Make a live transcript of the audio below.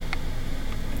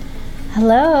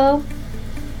Hello.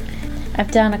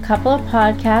 I've done a couple of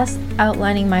podcasts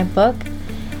outlining my book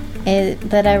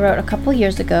that I wrote a couple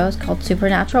years ago. It's called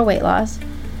Supernatural Weight Loss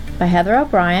by Heather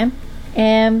O'Brien.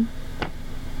 And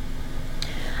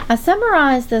I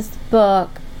summarized this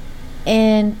book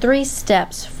in 3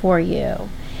 steps for you.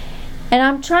 And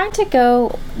I'm trying to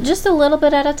go just a little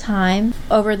bit at a time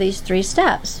over these 3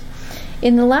 steps.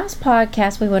 In the last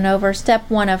podcast, we went over step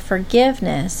 1 of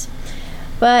forgiveness.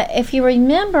 But if you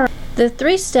remember, the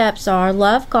 3 steps are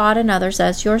love God and others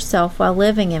as yourself while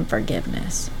living in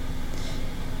forgiveness.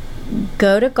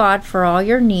 Go to God for all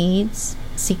your needs.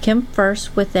 Seek Him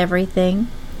first with everything.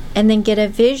 And then get a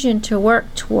vision to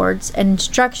work towards and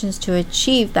instructions to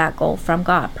achieve that goal from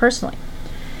God personally.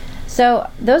 So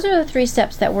those are the 3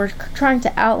 steps that we're trying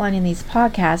to outline in these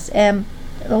podcasts. And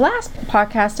the last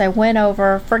podcast I went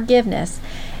over forgiveness.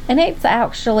 And it's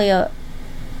actually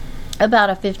about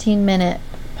a 15-minute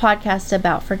podcast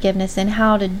about forgiveness and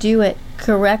how to do it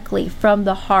correctly from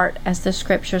the heart, as the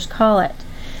scriptures call it.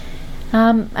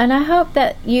 And I hope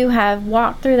that you have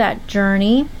walked through that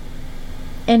journey.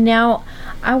 And now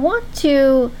I want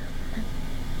to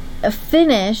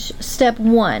finish step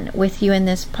 1 with you in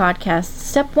this podcast.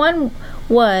 Step 1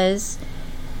 was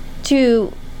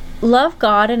to love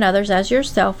God and others as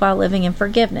yourself while living in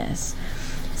forgiveness.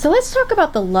 So let's talk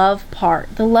about the love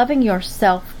part, the loving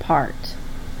yourself part.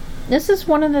 This is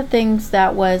one of the things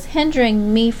that was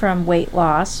hindering me from weight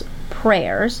loss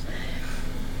prayers,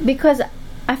 because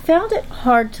I found it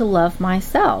hard to love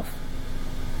myself.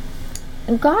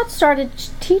 And God started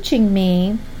teaching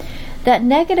me that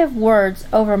negative words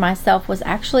over myself was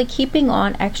actually keeping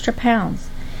on extra pounds.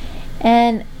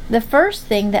 And the first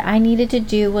thing that I needed to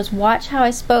do was watch how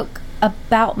I spoke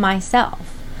about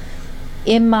myself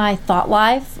in my thought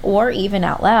life, or even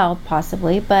out loud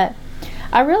possibly. But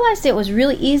I realized it was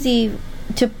really easy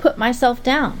to put myself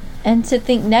down and to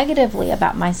think negatively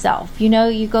about myself. You know,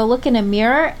 you go look in a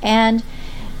mirror, and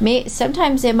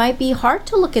sometimes it might be hard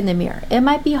to look in the mirror. It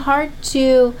might be hard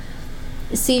to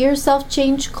see yourself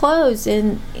change clothes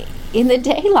in the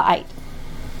daylight.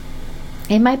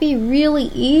 It might be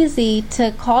really easy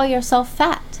to call yourself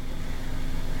fat.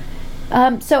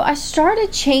 So I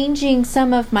started changing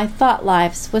some of my thought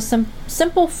lives with some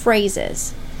simple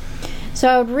phrases. So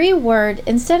I would reword,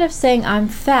 instead of saying I'm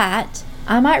fat,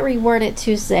 I might reword it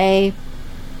to say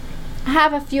I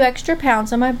have a few extra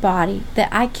pounds on my body that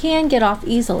I can get off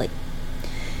easily.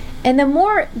 And the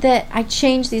more that I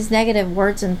changed these negative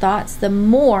words and thoughts, the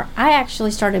more I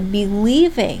actually started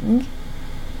believing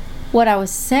what I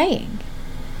was saying.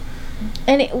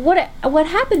 And what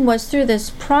happened was, through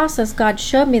this process, God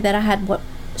showed me that I had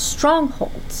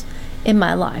strongholds in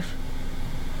my life.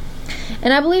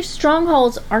 And I believe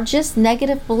strongholds are just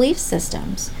negative belief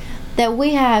systems that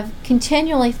we have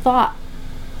continually thought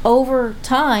over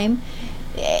time,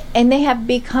 and they have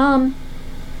become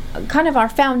kind of our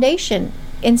foundation.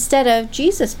 Instead of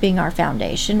Jesus being our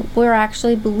foundation, we're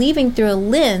actually believing through a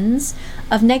lens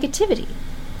of negativity.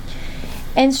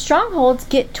 And strongholds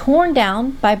get torn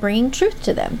down by bringing truth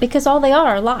to them, because all they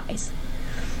are lies.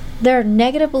 They're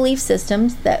negative belief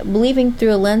systems that believing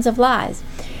through a lens of lies.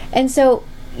 And so,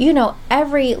 you know,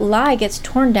 every lie gets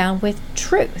torn down with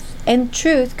truth. And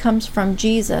truth comes from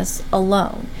Jesus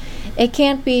alone. It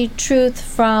can't be truth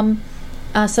from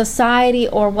society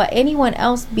or what anyone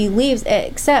else believes,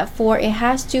 except for it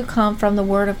has to come from the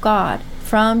Word of God,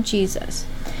 from Jesus.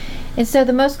 And so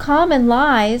the most common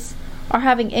lies are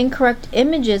having incorrect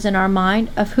images in our mind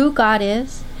of who God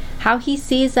is, how He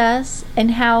sees us,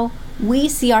 and how we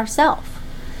see ourselves.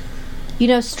 You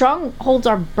know, strongholds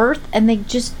are birthed, and they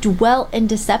just dwell in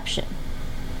deception.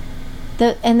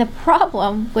 And the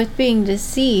problem with being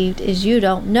deceived is you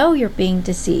don't know you're being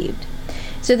deceived.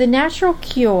 So the natural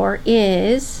cure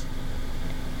is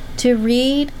to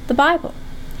read the Bible.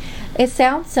 It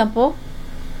sounds simple,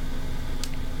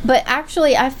 but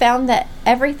actually I found that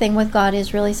everything with God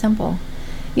is really simple.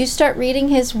 You start reading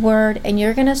His Word, and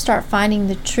you're going to start finding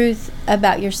the truth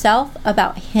about yourself,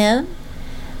 about Him,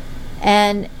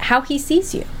 and how He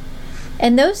sees you.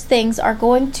 And those things are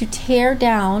going to tear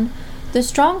down the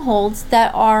strongholds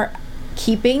that are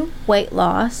keeping weight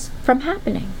loss from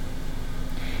happening.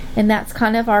 And that's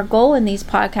kind of our goal in these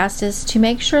podcasts, is to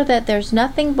make sure that there's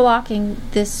nothing blocking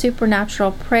this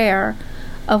supernatural prayer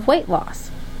of weight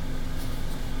loss.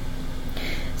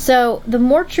 So the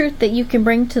more truth that you can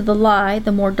bring to the lie,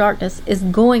 the more darkness is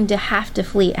going to have to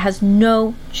flee. It has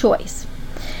no choice.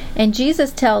 And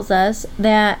Jesus tells us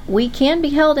that we can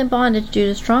be held in bondage due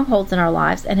to strongholds in our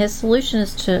lives, and His solution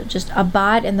is to just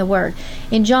abide in the Word.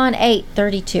 In John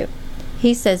 8:32,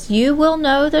 He says, "You will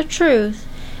know the truth,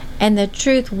 and the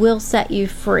truth will set you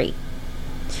free."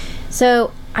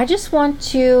 So I just want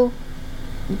to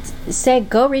say,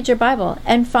 go read your Bible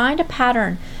and find a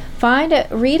pattern.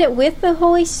 Read it with the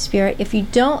Holy Spirit. If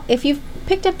you've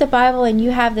picked up the Bible and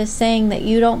you have this saying that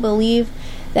you don't believe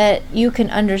that you can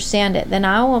understand it, then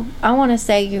I want to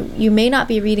say you may not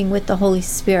be reading with the Holy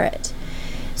Spirit.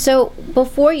 So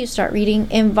before you start reading,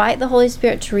 invite the Holy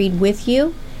Spirit to read with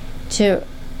you, to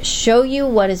show you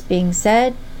what is being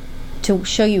said, to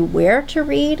show you where to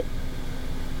read,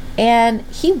 and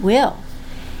He will.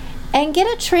 And get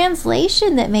a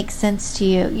translation that makes sense to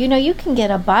you. You can get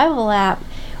a Bible app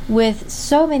with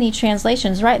so many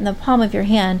translations right in the palm of your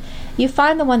hand. You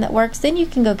find the one that works, then you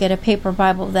can go get a paper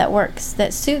Bible that works,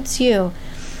 that suits you.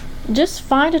 Just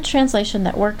find a translation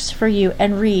that works for you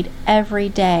and read every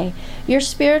day. You're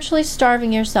spiritually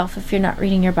starving yourself if you're not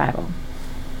reading your Bible.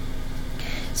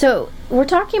 So we're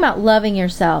talking about loving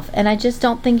yourself, and I just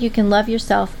don't think you can love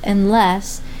yourself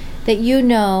unless that you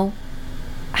know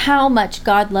how much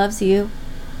God loves you,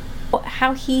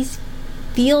 how He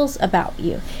feels about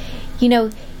you.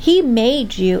 He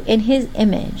made you in His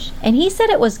image, and He said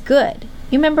it was good.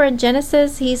 You remember in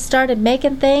Genesis, He started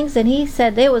making things, and He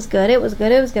said it was good, it was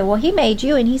good, it was good. Well, He made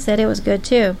you, and He said it was good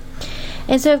too.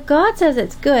 And so if God says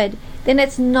it's good, then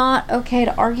it's not okay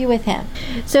to argue with Him.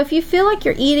 So if you feel like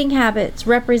your eating habits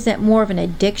represent more of an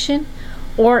addiction,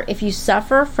 or if you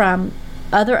suffer from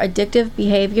other addictive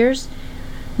behaviors,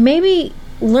 maybe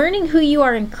learning who you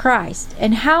are in Christ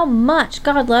and how much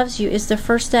God loves you is the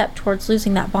first step towards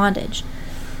losing that bondage.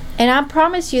 And I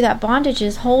promise you that bondage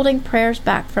is holding prayers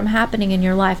back from happening in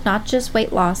your life, not just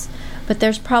weight loss, but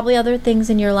there's probably other things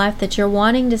in your life that you're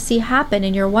wanting to see happen,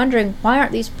 and you're wondering, why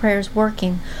aren't these prayers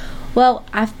working? Well,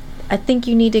 I think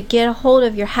you need to get a hold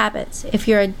of your habits. If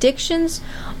your addictions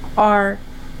are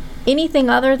anything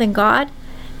other than God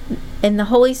and the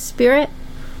Holy Spirit,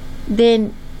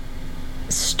 then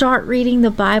start reading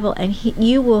the Bible, and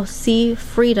you will see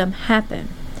freedom happen.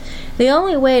 The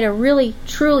only way to really,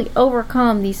 truly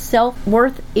overcome these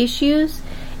self-worth issues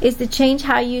is to change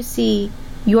how you see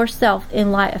yourself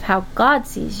in light of how God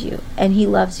sees you, and He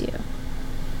loves you.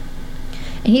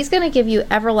 And He's going to give you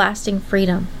everlasting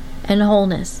freedom and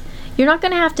wholeness. You're not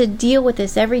going to have to deal with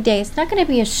this every day. It's not going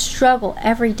to be a struggle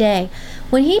every day.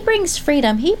 When He brings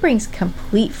freedom, He brings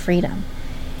complete freedom.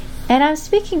 And I'm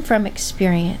speaking from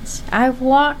experience. I've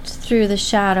walked through the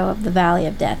shadow of the valley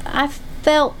of death. I've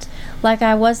felt like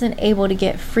I wasn't able to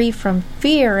get free from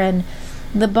fear and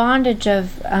the bondage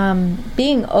of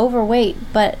being overweight.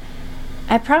 But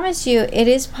I promise you, it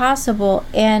is possible.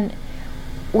 And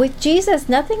with Jesus,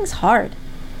 nothing's hard.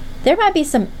 There might be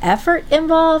some effort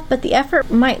involved, but the effort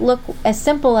might look as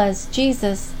simple as,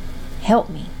 Jesus, help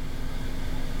me.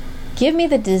 Give me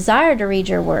the desire to read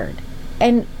your word.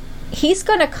 And He's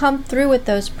going to come through with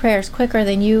those prayers quicker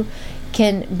than you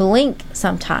can blink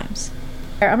sometimes.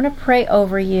 I'm going to pray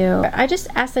over you. I just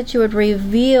ask that you would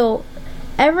reveal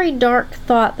every dark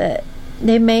thought that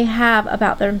they may have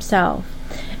about themselves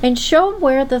and show them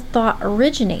where the thought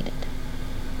originated.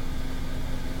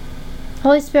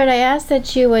 Holy Spirit, I ask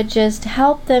that you would just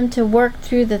help them to work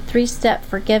through the 3-step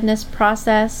forgiveness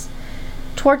process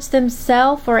towards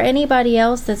themselves or anybody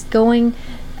else that's going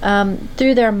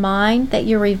through their mind that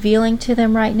you're revealing to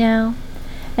them right now.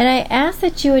 And I ask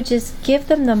that you would just give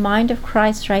them the mind of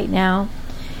Christ right now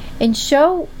and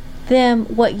show them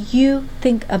what you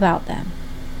think about them.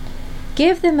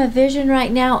 Give them a vision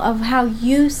right now of how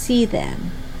you see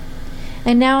them.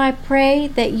 And now I pray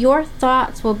that your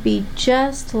thoughts will be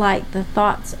just like the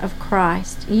thoughts of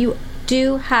Christ. You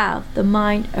do have the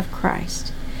mind of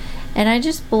Christ. And I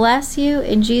just bless you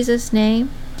in Jesus' name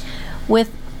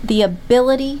with the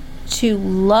ability to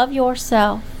love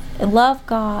yourself, and love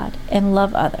God, and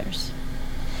love others.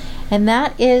 And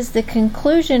that is the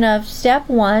conclusion of step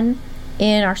 1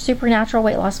 in our supernatural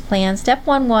weight loss plan. Step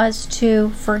 1 was to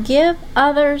forgive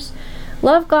others,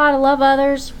 love God, and love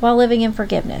others while living in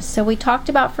forgiveness. So we talked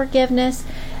about forgiveness,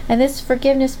 and this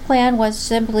forgiveness plan was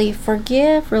simply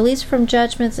forgive, release from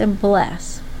judgments, and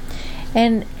bless.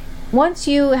 And once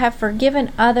you have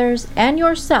forgiven others and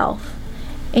yourself,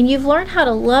 and you've learned how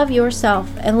to love yourself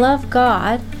and love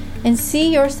God and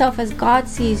see yourself as God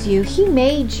sees you, He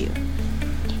made you.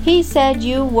 He said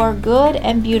you were good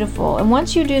and beautiful. And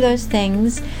once you do those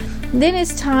things, then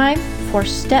it's time for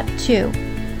step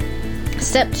 2.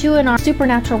 Step 2 in our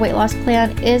supernatural weight loss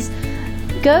plan is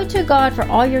go to God for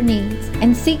all your needs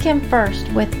and seek Him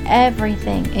first with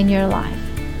everything in your life.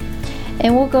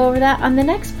 And we'll go over that on the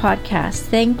next podcast.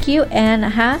 Thank you and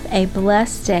have a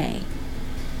blessed day.